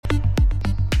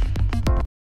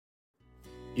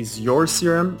Is your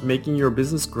CRM making your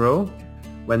business grow?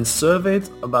 When surveyed,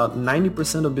 about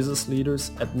 90% of business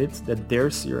leaders admit that their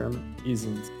CRM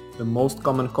isn't. The most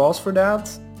common cause for that?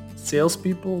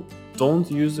 Salespeople don't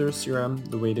use their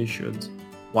CRM the way they should.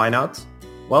 Why not?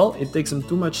 Well, it takes them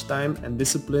too much time and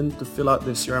discipline to fill out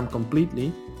their CRM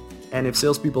completely, and if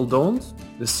salespeople don't,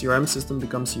 the CRM system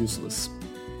becomes useless.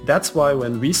 That's why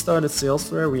when we started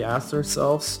Salesforce, we asked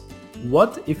ourselves,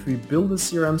 what if we build a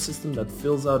CRM system that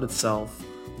fills out itself?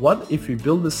 What if we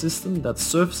build a system that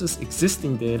surfaces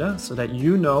existing data so that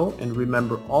you know and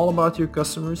remember all about your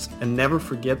customers and never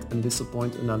forget and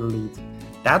disappoint another lead?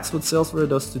 That's what Salesforce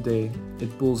does today.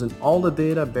 It pulls in all the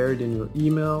data buried in your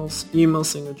emails, email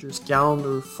signatures,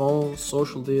 calendar, phone,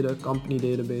 social data, company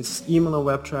databases, email and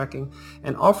web tracking,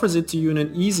 and offers it to you in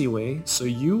an easy way so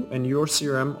you and your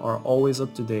CRM are always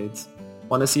up to date.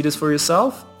 Want to see this for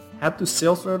yourself? Head to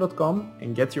salesforce.com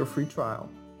and get your free trial.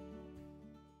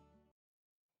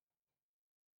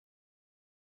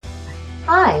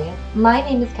 Hi, my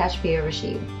name is Kashfia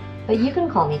Rashid, but you can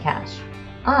call me Cash.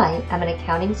 I am an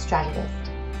accounting strategist.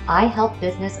 I help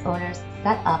business owners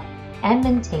set up and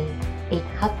maintain a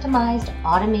customized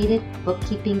automated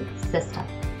bookkeeping system.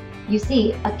 You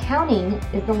see, accounting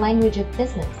is the language of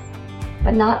business,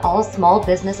 but not all small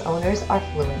business owners are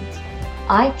fluent.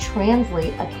 I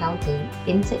translate accounting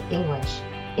into English,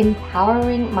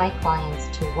 empowering my clients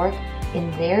to work in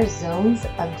their zones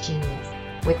of genius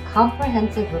with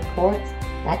comprehensive reports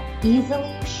that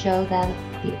easily show them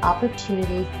the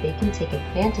opportunities they can take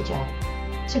advantage of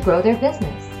to grow their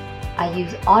business. I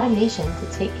use automation to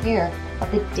take care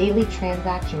of the daily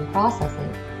transaction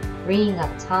processing, freeing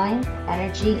up time,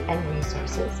 energy, and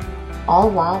resources, all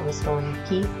while restoring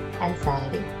peace and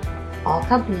sanity. All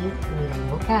companies need a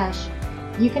little cash.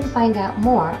 You can find out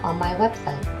more on my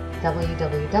website,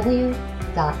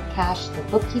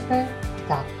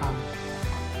 www.cashthebookkeeper.com.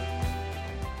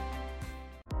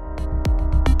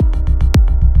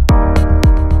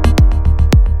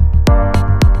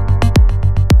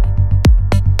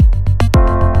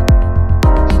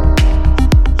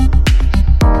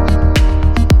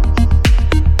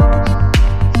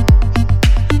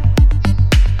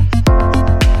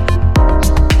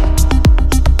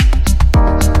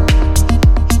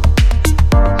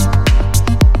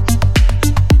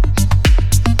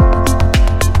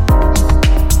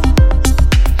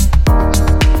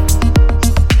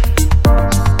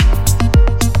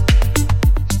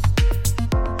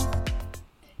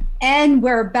 And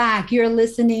we're back. You're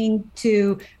listening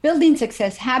to Building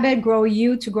Success Habit, Grow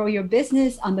You to Grow Your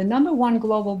Business on the #1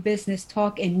 global business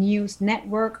talk and news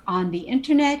network on the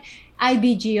internet,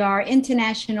 IBGR,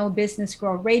 International Business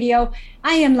Growth Radio.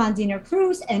 I am Londina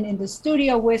Cruz, and in the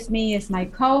studio with me is my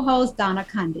co-host, Donna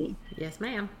Kunde. Yes,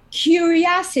 ma'am.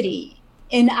 Curiosity.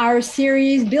 In our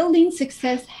series, Building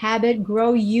Success Habit,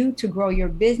 Grow You to Grow Your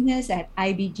Business at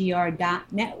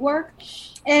IBGR.network.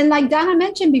 And like Donna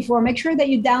mentioned before, make sure that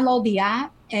you download the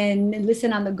app and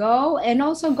listen on the go. And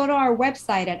also go to our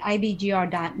website at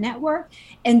IBGR.network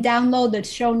and download the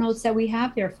show notes that we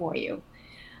have there for you.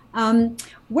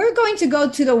 We're going to go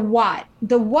to the what.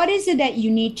 The what is it that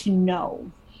you need to know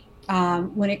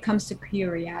when it comes to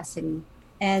curiosity?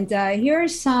 And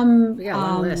here's some. We got a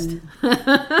long list.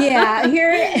 Yeah,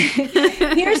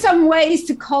 here's some ways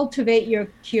to cultivate your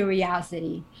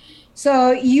curiosity.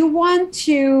 So you want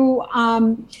to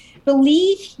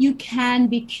believe you can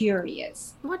be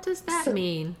curious. What does that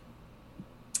mean?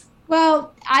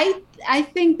 Well, I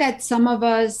think that some of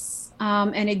us,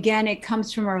 and again, it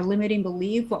comes from our limiting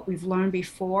belief, what we've learned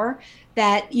before,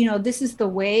 that this is the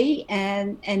way,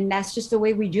 and that's just the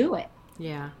way we do it.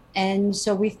 Yeah. And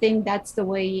so we think that's the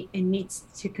way it needs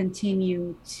to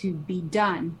continue to be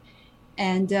done.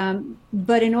 And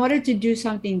but in order to do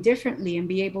something differently and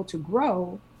be able to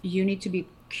grow, you need to be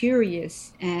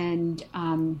curious and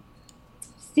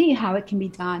see how it can be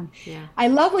done. Yeah. I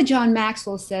love what John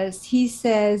Maxwell says. He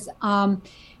says,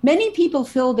 many people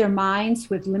fill their minds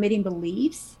with limiting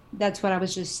beliefs. That's what I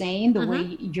was just saying, the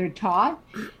way you're taught.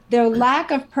 Their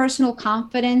lack of personal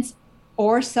confidence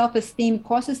or self-esteem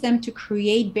causes them to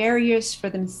create barriers for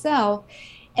themselves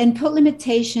and put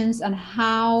limitations on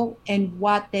how and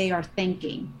what they are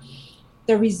thinking.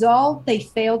 The result, they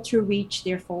fail to reach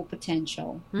their full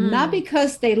potential. Not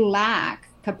because they lack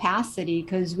capacity,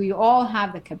 because we all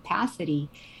have the capacity.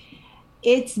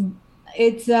 It's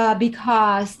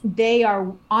because they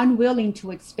are unwilling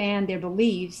to expand their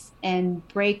beliefs and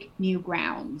break new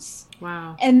grounds.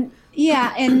 Wow. And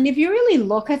yeah, and if you really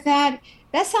look at that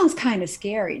sounds kind of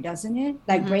scary, doesn't it?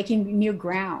 Like breaking new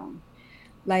ground,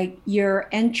 like you're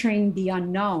entering the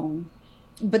unknown.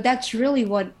 but that's really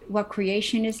what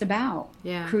creation is about.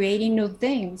 Yeah. Creating new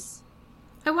things.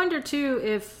 I wonder too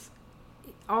if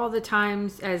all the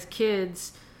times as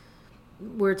kids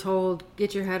we're told,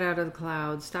 get your head out of the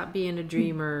clouds, stop being a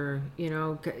dreamer,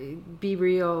 be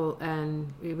real,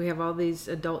 and we have all these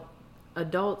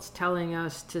adults telling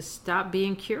us to stop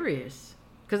being curious.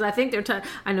 Because I think they're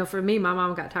I know for me, my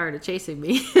mom got tired of chasing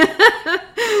me.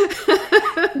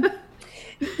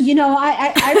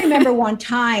 I remember one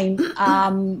time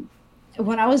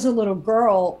when I was a little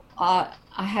girl, I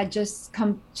had just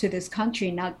come to this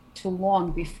country not too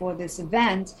long before this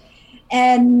event,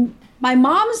 and my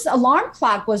mom's alarm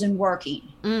clock wasn't working.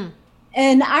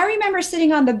 And I remember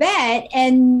sitting on the bed,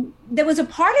 and there was a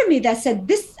part of me that said,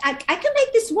 I can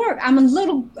make this work.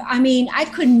 I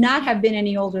could not have been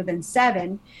any older than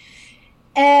 7.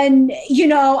 And,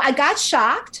 I got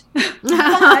shocked. But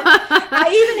I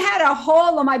even had a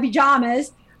hole in my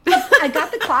pajamas, but I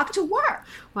got the clock to work.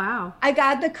 Wow. I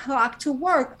got the clock to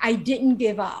work. I didn't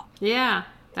give up. Yeah,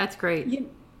 that's great.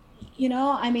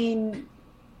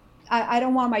 I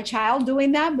don't want my child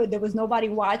doing that, but there was nobody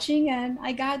watching, and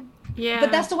I got. Yeah.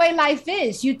 But that's the way life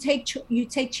is. You take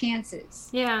chances.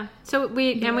 Yeah. So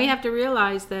we have to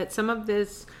realize that some of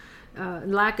this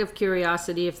lack of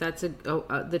curiosity, if that's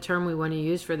the term we want to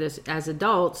use for this as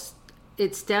adults,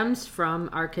 it stems from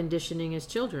our conditioning as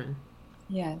children.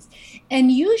 Yes.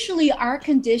 And usually our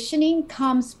conditioning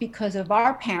comes because of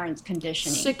our parents'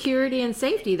 conditioning. Security and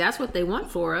safety. That's what they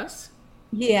want for us.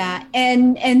 Yeah,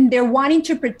 and they're wanting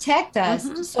to protect us.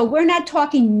 Mm-hmm. So we're not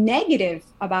talking negative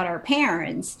about our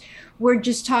parents. We're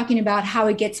just talking about how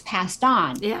it gets passed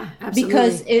on. Yeah, absolutely.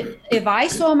 Because if I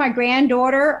saw my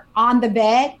granddaughter on the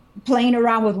bed playing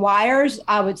around with wires,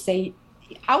 I would take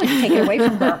it away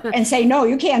from her and say, no,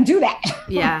 you can't do that.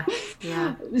 Yeah.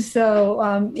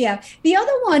 So, The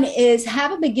other one is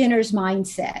have a beginner's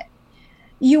mindset.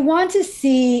 You want to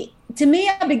see... To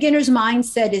me, a beginner's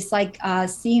mindset is like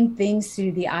seeing things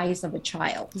through the eyes of a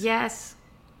child. Yes.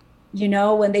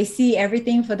 When they see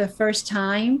everything for the first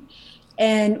time.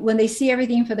 And when they see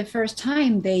everything for the first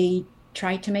time, they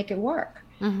try to make it work.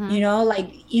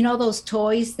 Mm-hmm. Those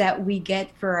toys that we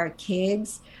get for our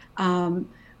kids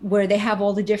where they have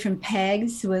all the different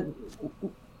pegs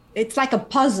it's like a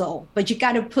puzzle, but you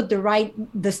got to put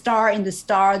the star in the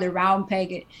star, the round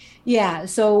peg. Yeah.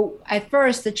 So at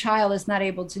first the child is not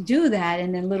able to do that.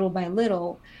 And then little by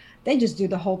little, they just do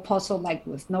the whole puzzle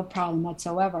with no problem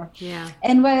whatsoever. Yeah.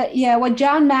 And what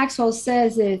John Maxwell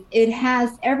says is it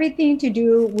has everything to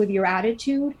do with your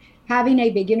attitude. Having a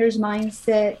beginner's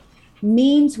mindset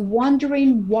means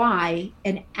wondering why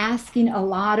and asking a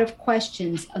lot of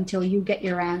questions until you get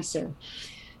your answer.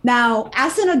 Now,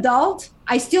 as an adult,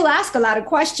 I still ask a lot of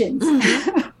questions.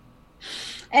 Mm-hmm.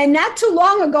 And not too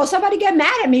long ago, somebody got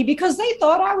mad at me because they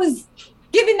thought I was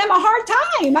giving them a hard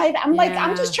time.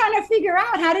 I'm just trying to figure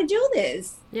out how to do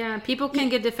this. Yeah, people can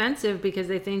get defensive because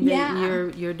they think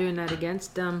that you're doing that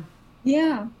against them.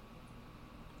 Yeah.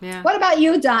 Yeah. What about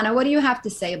you, Donna? What do you have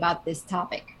to say about this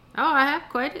topic? Oh, I have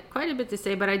quite a bit to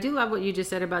say, but I do love what you just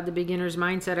said about the beginner's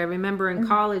mindset. I remember in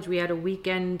college we had a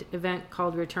weekend event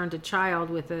called Return to Child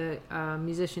with a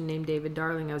musician named David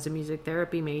Darling. I was a music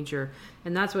therapy major,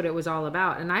 and that's what it was all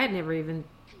about. And I had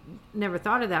never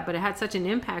thought of that, but it had such an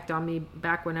impact on me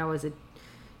back when I was a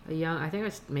young, I think I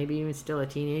was maybe even still a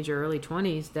teenager, early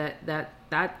 20s, that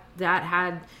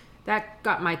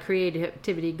got my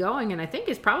creativity going. And I think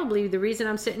is probably the reason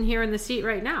I'm sitting here in the seat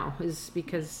right now is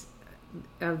because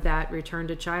of that return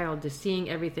to child, to seeing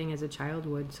everything as a child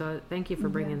would. So thank you for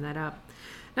bringing that up.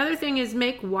 Another thing is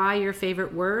make why your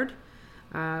favorite word.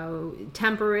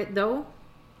 Temper it though,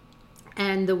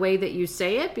 and the way that you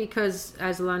say it, because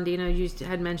as Londina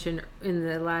had mentioned in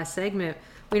the last segment,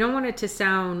 we don't want it to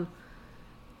sound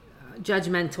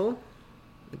judgmental.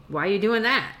 Why are you doing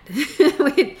that?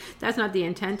 That's not the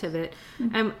intent of it.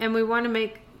 And we want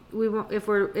to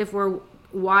if we're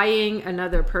whying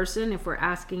another person, if we're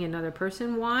asking another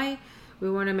person why,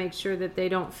 we want to make sure that they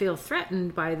don't feel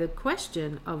threatened by the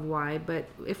question of why. But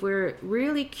if we're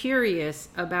really curious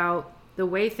about the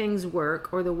way things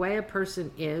work or the way a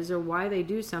person is or why they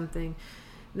do something,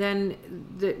 then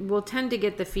we'll tend to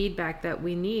get the feedback that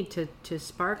we need to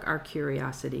spark our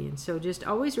curiosity. And so just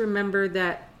always remember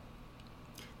that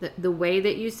the way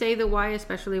that you say the why,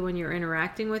 especially when you're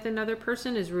interacting with another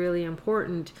person, is really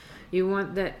important. You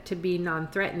want that to be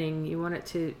non-threatening. You want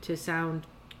it to sound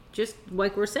just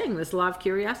like we're saying, this law of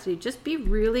curiosity. Just be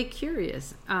really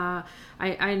curious. I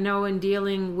know in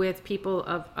dealing with people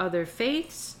of other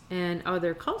faiths and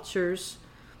other cultures,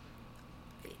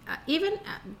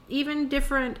 even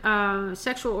different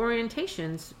sexual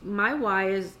orientations. My why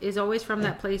is always from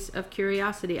that place of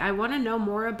curiosity. I want to know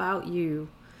more about you,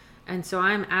 and so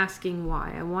I'm asking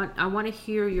why. I want to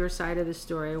hear your side of the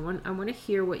story. I want to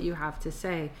hear what you have to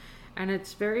say, and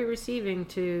it's very receiving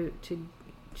to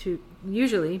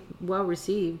usually well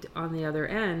received on the other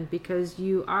end, because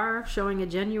you are showing a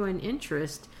genuine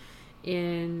interest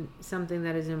in something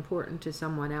that is important to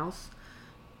someone else.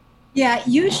 Yeah,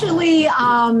 usually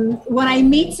when I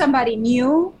meet somebody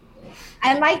new,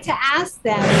 I like to ask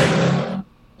them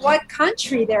what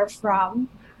country they're from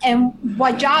and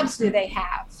what jobs do they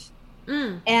have.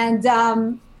 And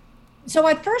so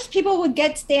at first people would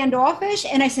get standoffish,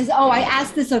 and I says, I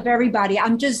ask this of everybody.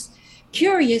 I'm just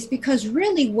curious, because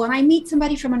really when I meet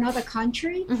somebody from another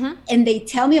country and they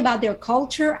tell me about their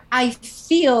culture, I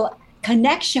feel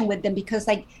connection with them, because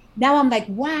now I'm like,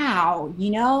 wow,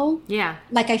 Yeah.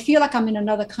 Like I feel like I'm in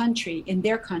another country, in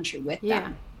their country with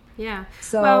them. Yeah.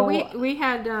 So well, we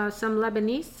had some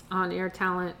Lebanese on Air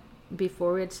Talent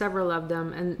before. We had several of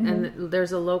them, and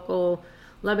there's a local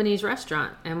Lebanese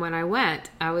restaurant, and when I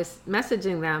went, I was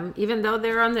messaging them, even though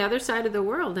they're on the other side of the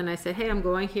world, and I said, hey, I'm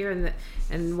going here,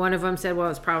 and one of them said, well,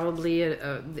 it's probably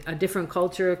a different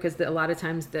culture, because a lot of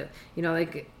times a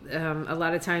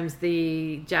lot of times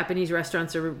the Japanese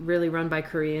restaurants are really run by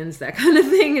Koreans, that kind of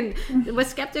thing, and was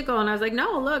skeptical, and I was like,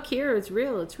 no, look here, it's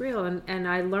real, and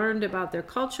I learned about their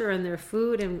culture and their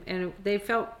food, and they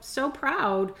felt so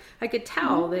proud. I could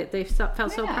tell that they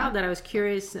felt so proud that I was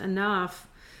curious enough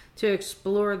to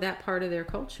explore that part of their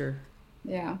culture.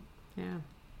 Yeah.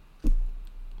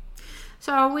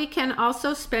 So we can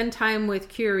also spend time with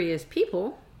curious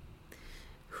people.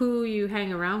 Who you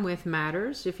hang around with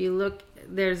matters. If you look,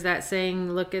 there's that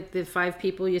saying, look at the 5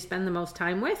 people you spend the most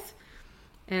time with.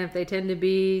 And if they tend to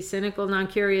be cynical,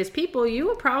 non-curious people, you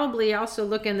will probably also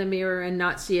look in the mirror and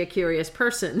not see a curious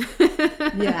person.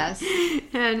 Yes.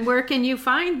 And where can you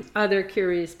find other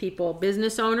curious people?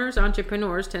 Business owners,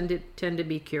 entrepreneurs tend to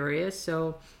be curious.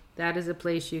 So that is a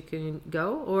place you can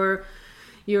go. Or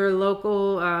your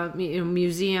local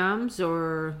museums,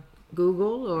 or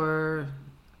Google, or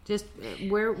just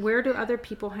where do other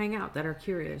people hang out that are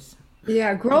curious?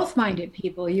 Yeah, growth-minded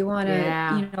people. You want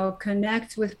to,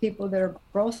 connect with people that are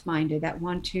growth-minded, that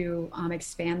want to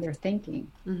expand their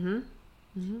thinking.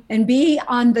 And be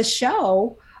on the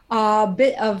show,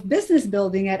 bit of business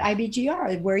building at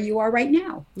IBGR, where you are right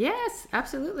now. Yes,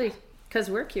 absolutely,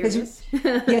 because we're curious.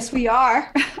 Yes, we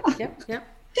are. Yep.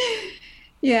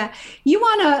 Yeah, you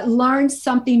want to learn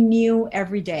something new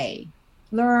every day.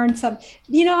 Learn something.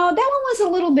 That one was a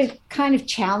little bit kind of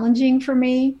challenging for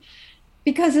me.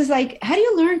 Because it's like, how do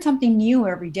you learn something new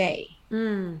every day?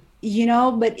 But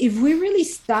if we really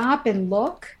stop and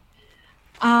look,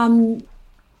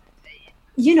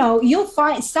 you'll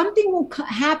find something will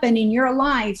happen in your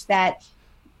life that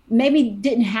maybe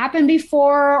didn't happen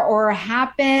before, or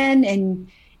happen and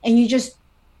you just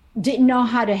didn't know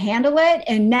how to handle it.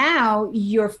 And now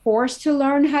you're forced to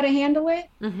learn how to handle it.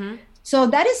 So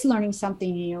that is learning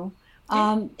something new.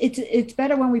 It's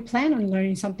better when we plan on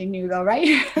learning something new, though, right?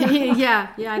 Yeah,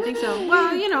 I think so.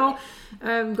 Well,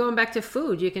 going back to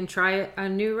food, you can try a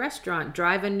new restaurant,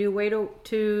 drive a new way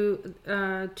to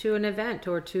an event,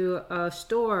 or to a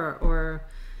store, or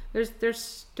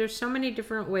there's so many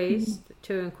different ways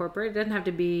to incorporate. It doesn't have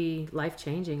to be life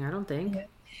changing, I don't think. Yeah.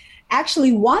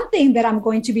 Actually, one thing that I'm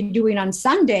going to be doing on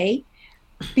Sunday,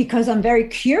 because I'm very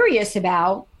curious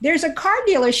about, there's a car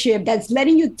dealership that's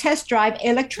letting you test drive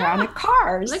electronic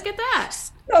cars. Look at that.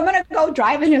 So I'm going to go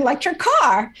drive an electric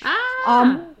car.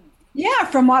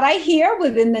 From what I hear,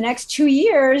 within the next 2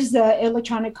 years, the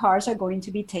electronic cars are going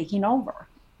to be taking over.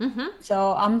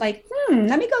 So I'm like,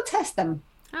 let me go test them.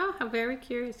 Oh, how very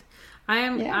curious. I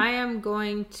am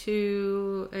going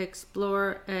to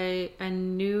explore a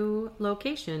new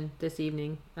location this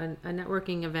evening, a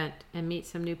networking event, and meet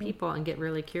some new people and get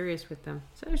really curious with them.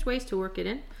 So there's ways to work it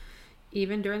in,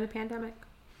 even during the pandemic.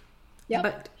 Yeah.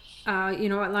 But you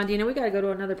know what, Londina, we got to go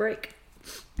to another break.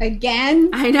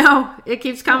 Again? I know. It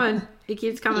keeps coming.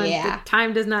 Yeah. The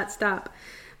time does not stop.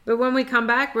 But when we come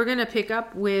back, we're going to pick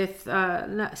up with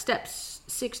steps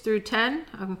 6 through 10.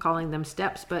 I'm calling them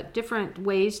steps, but different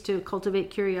ways to cultivate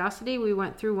curiosity. We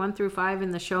went through 1 through 5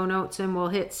 in the show notes, and we'll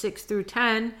hit 6 through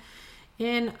 10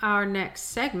 in our next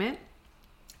segment.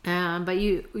 But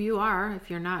you are, if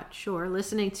you're not sure,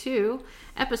 listening to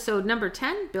episode number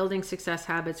 10, Building Success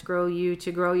Habits Grow You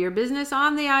to Grow Your Business,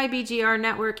 on the IBGR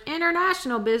Network,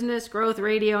 International Business Growth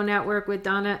Radio Network, with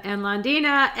Donna and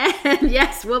Londina. And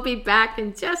yes, we'll be back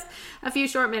in just a few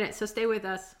short minutes, so stay with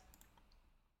us.